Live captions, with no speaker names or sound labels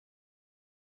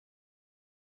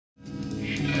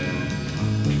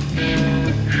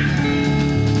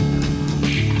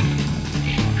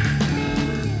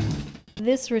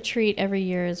This retreat every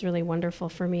year is really wonderful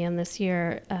for me, and this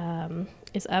year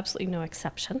is absolutely no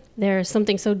exception. There's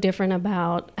something so different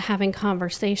about having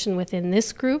conversation within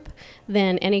this group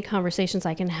than any conversations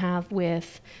I can have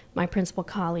with my principal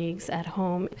colleagues at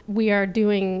home. We are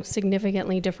doing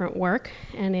significantly different work,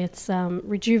 and it's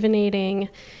rejuvenating,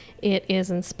 it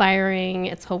is inspiring,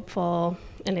 it's hopeful,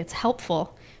 and it's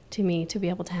helpful to me to be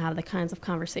able to have the kinds of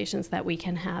conversations that we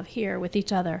can have here with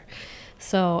each other.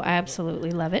 So I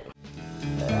absolutely love it.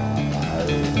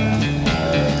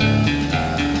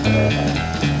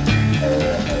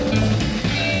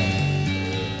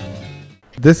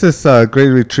 This is a great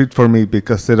retreat for me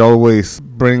because it always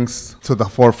brings to the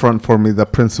forefront for me the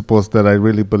principles that I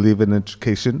really believe in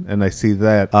education. And I see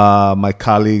that my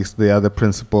colleagues, the other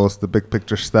principals, the big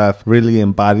picture staff really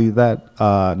embody that,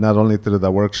 not only through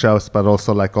the workshops, but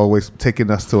also like always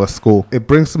taking us to a school. It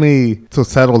brings me to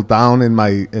settle down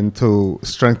and to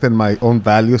strengthen my own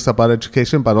values about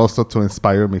education, but also to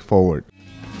inspire me forward.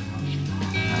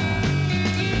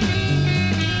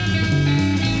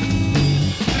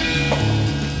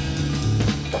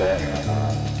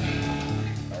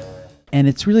 And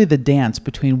it's really the dance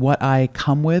between what I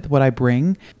come with, what I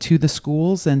bring to the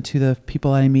schools and to the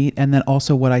people I meet, and then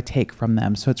also what I take from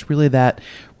them. So it's really that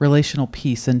relational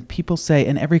piece. And people say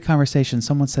in every conversation,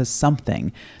 someone says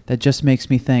something that just makes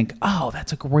me think, oh,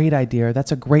 that's a great idea, or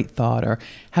that's a great thought, or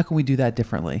how can we do that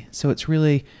differently? So it's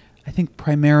really, I think,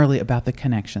 primarily about the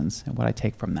connections and what I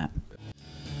take from that.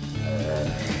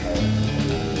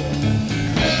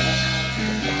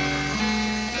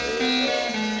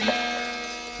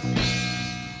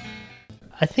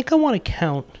 I think I want to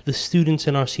count the students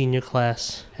in our senior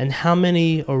class and how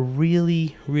many are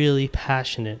really, really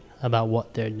passionate about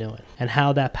what they're doing and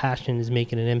how that passion is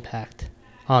making an impact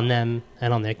on them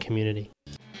and on their community.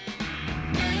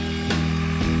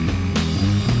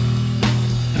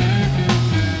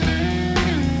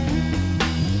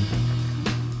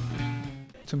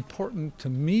 It's important to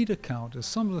me to count is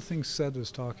some of the things Seth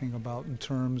is talking about in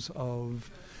terms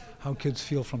of how kids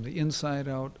feel from the inside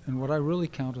out, and what I really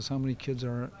count is how many kids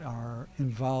are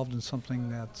involved in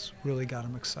something that's really got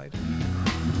them excited.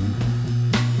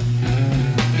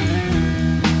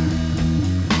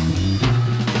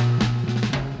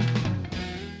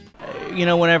 You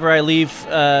know, whenever I leave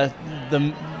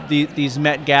these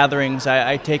Met gatherings,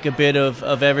 I take a bit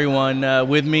of everyone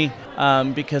with me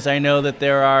because I know that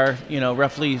there are,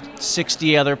 roughly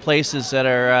 60 other places that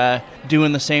are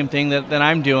doing the same thing that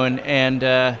I'm doing, and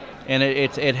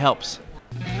it helps.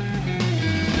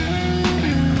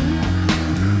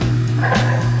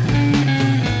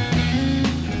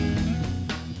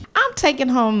 I'm taking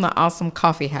home the awesome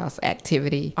coffee house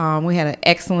activity. We had an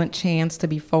excellent chance to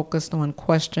be focused on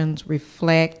questions,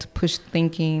 reflect, push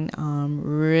thinking.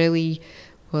 Really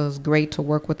was great to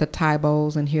work with the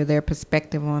Tybos and hear their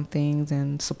perspective on things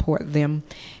and support them.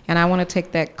 And I want to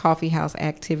take that coffee house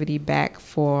activity back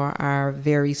for our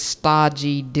very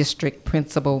stodgy district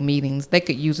principal meetings. They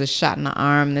could use a shot in the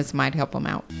arm. This might help them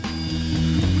out.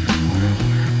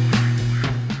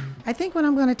 I think what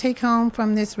I'm going to take home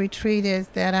from this retreat is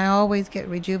that I always get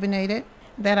rejuvenated,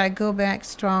 that I go back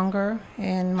stronger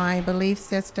in my belief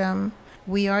system.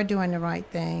 We are doing the right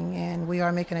thing, and we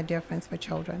are making a difference for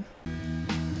children.